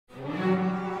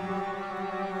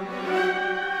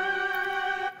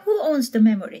owns the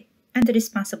memory and the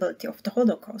responsibility of the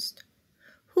Holocaust?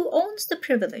 Who owns the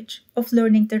privilege of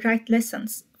learning the right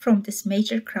lessons from this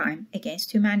major crime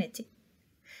against humanity?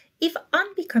 If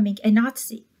unbecoming a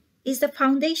Nazi is the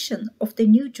foundation of the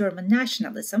new German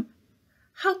nationalism,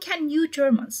 how can new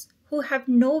Germans who have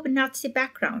no Nazi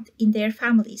background in their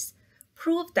families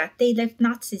prove that they left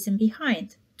Nazism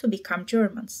behind to become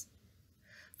Germans?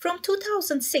 From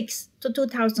 2006 to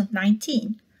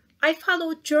 2019, I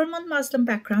followed German Muslim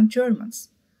background Germans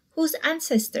whose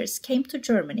ancestors came to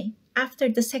Germany after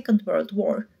the Second World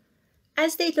War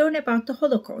as they learn about the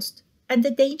Holocaust and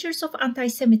the dangers of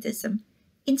anti-Semitism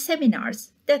in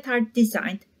seminars that are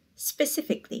designed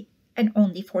specifically and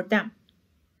only for them.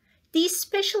 These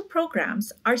special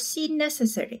programs are seen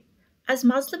necessary as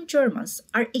Muslim Germans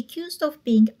are accused of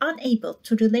being unable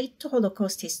to relate to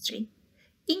Holocaust history,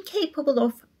 incapable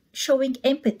of showing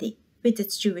empathy with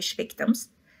its Jewish victims,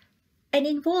 and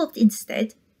involved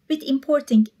instead with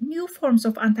importing new forms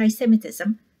of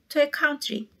anti-Semitism to a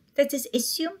country that is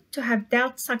assumed to have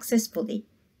dealt successfully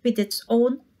with its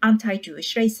own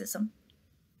anti-Jewish racism.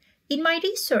 In my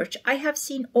research, I have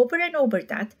seen over and over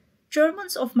that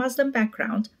Germans of Muslim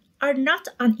background are not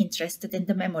uninterested in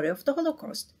the memory of the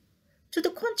Holocaust. To the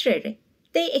contrary,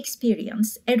 they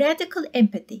experience a radical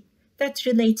empathy that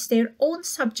relates their own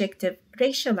subjective,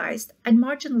 racialized, and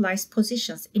marginalized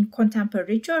positions in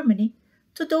contemporary Germany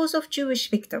to those of Jewish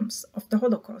victims of the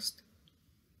Holocaust.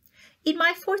 In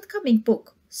my forthcoming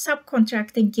book,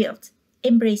 Subcontracting Guilt,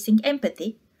 Embracing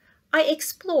Empathy, I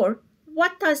explore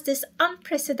what does this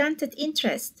unprecedented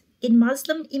interest in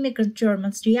Muslim immigrant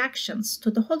Germans' reactions to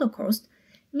the Holocaust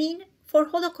mean for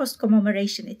Holocaust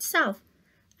commemoration itself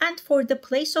and for the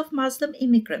place of Muslim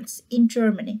immigrants in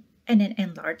Germany and in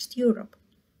enlarged Europe.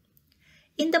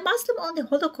 In the Muslim-only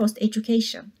Holocaust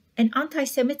education and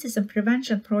anti-Semitism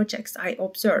prevention projects I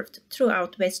observed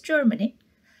throughout West Germany,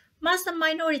 Muslim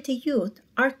minority youth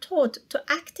are taught to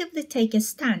actively take a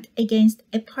stand against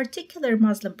a particular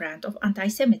Muslim brand of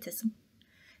anti-Semitism.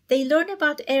 They learn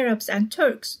about Arabs and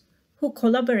Turks who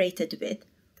collaborated with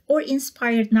or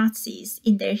inspired Nazis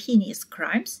in their heinous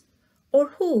crimes, or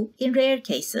who, in rare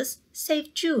cases,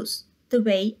 saved Jews the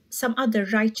way some other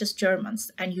righteous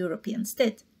Germans and Europeans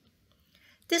did.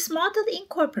 This model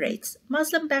incorporates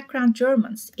Muslim background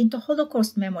Germans into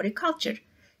Holocaust memory culture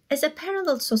as a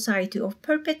parallel society of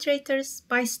perpetrators,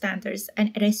 bystanders,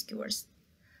 and rescuers.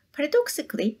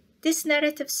 Paradoxically, this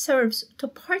narrative serves to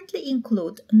partly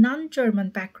include non-German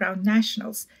background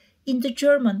nationals in the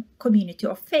German community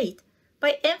of faith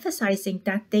by emphasizing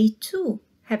that they too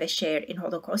have a share in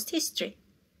Holocaust history.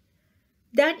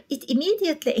 Then it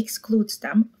immediately excludes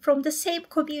them from the same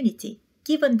community,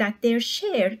 given that their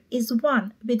share is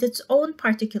one with its own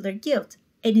particular guilt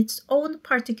and its own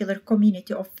particular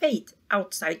community of faith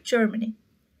outside Germany.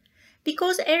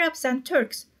 Because Arabs and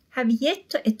Turks have yet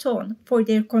to atone for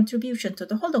their contribution to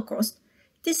the Holocaust,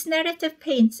 this narrative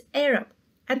paints Arab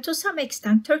and to some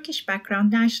extent Turkish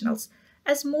background nationals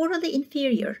as morally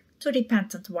inferior to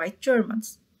repentant white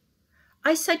Germans.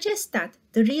 I suggest that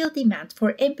the real demand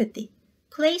for empathy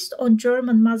placed on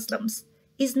German Muslims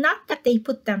is not that they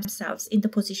put themselves in the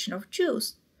position of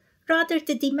Jews. Rather,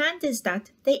 the demand is that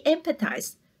they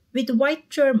empathize with white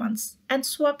Germans and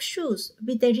swap shoes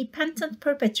with a repentant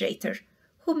perpetrator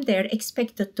whom they are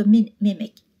expected to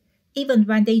mimic, even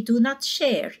when they do not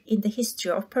share in the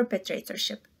history of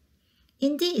perpetratorship.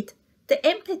 Indeed, the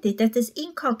empathy that is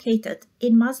inculcated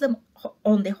in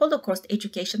Muslim-only Holocaust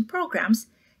education programs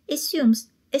assumes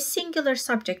a singular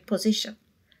subject position,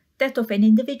 that of an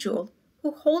individual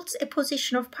who holds a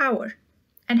position of power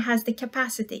and has the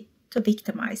capacity to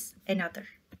victimize another.